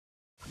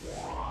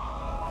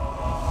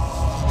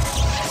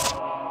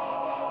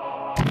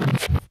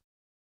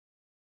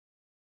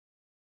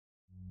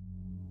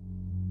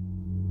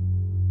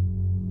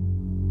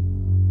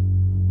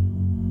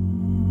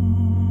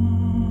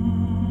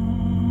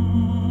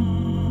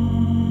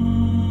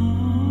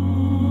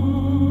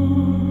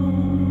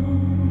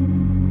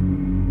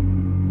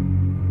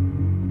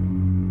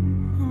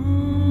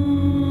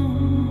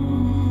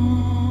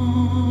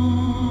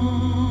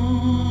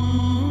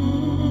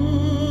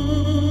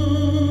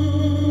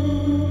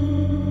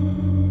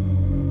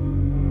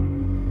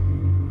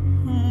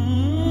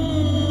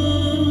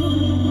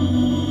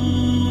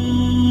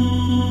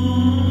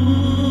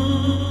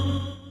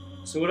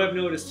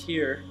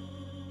here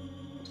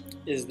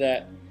is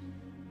that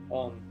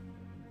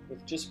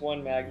with just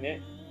one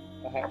magnet,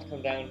 I have to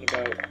come down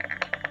about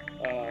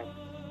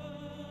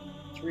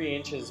 3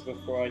 inches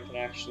before I can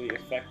actually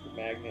affect the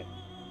magnet.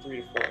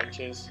 3 to 4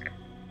 inches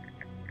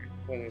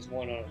when there's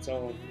one on its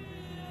own.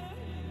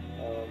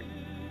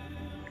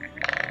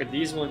 But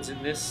these ones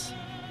in this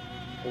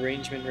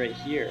arrangement right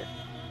here,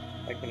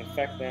 I can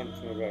affect them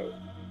from about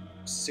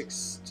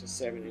 6 to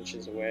 7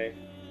 inches away.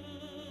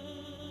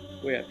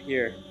 Way up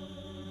here.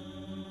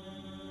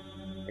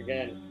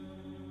 Again,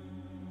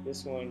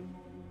 this one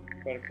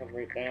got to come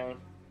right down.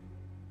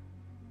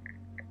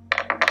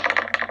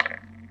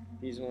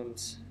 These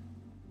ones,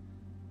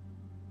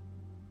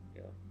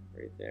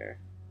 right there.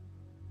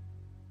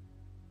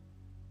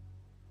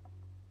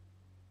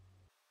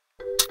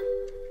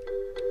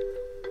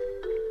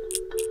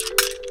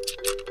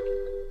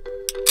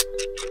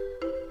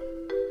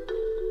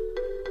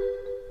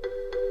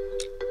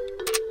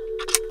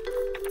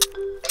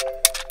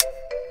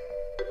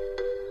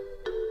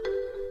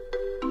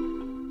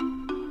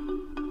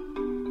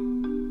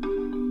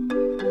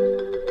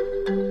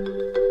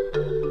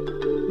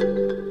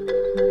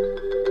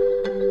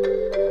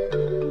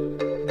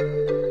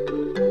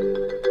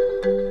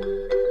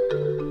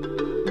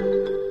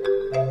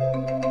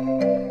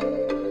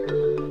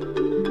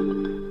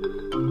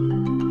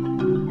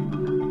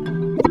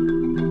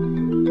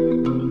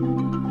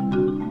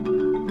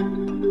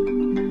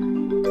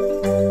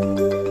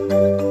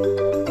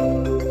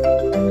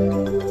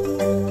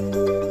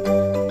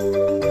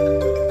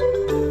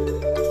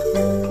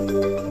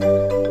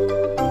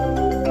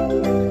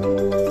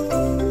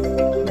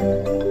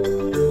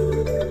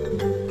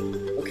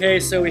 Okay,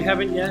 so we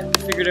haven't yet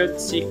figured out the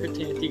secret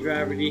to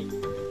anti-gravity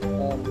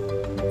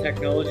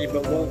technology,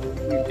 but what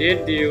we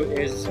did do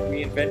is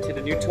we invented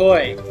a new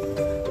toy.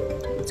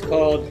 It's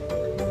called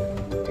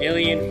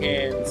Alien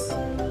Hands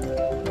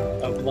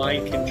of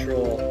Mind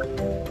Control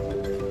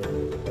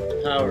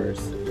Powers.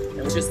 And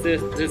it's just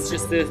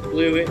this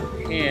blue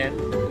hand,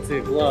 it's a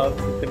glove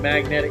with the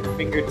magnetic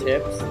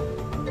fingertips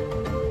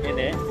in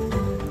it,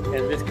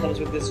 and this comes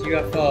with this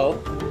UFO.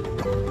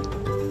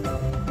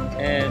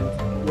 And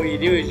what you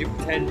do is you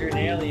pretend you're an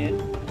alien,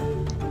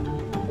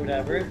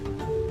 whatever,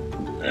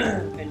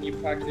 and you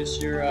practice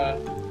your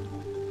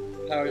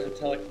powers of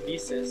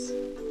telekinesis.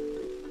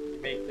 You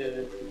make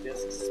the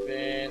disc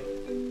spin,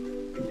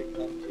 make it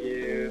come to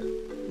you,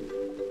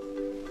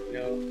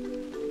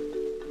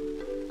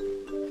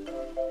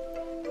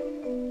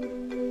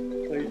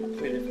 play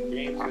different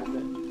games with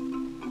it.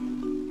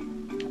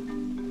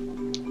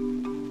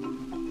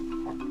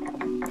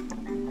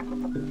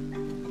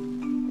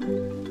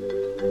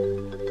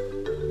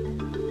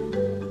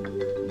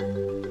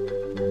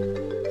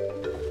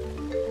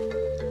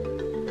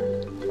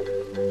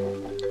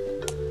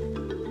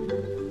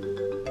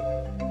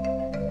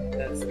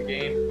 The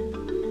game.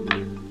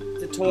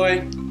 It's a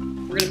toy.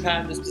 We're going to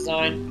patent this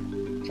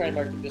design. Try and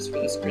market this for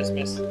this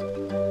Christmas.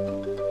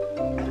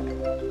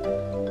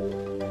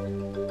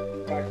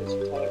 Practice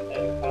your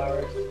telekinetic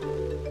powers.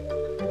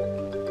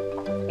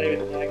 Play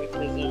with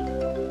magnetism.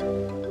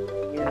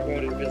 Learn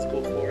about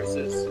invisible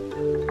forces.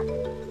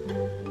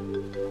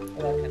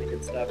 All that kind of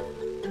good stuff.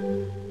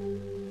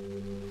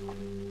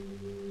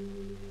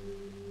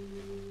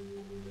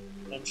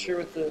 And I'm sure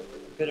with a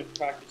bit of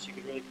practice you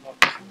could really come up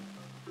with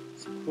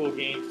some cool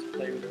games to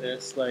play with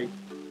this, like,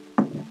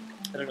 I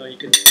don't know, you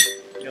could,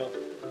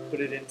 put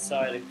it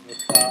inside and the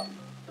top,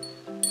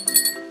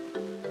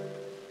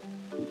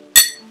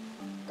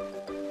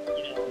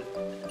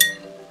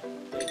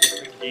 play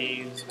different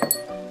games,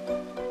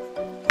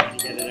 trying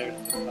to get it out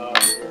to the top,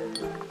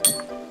 or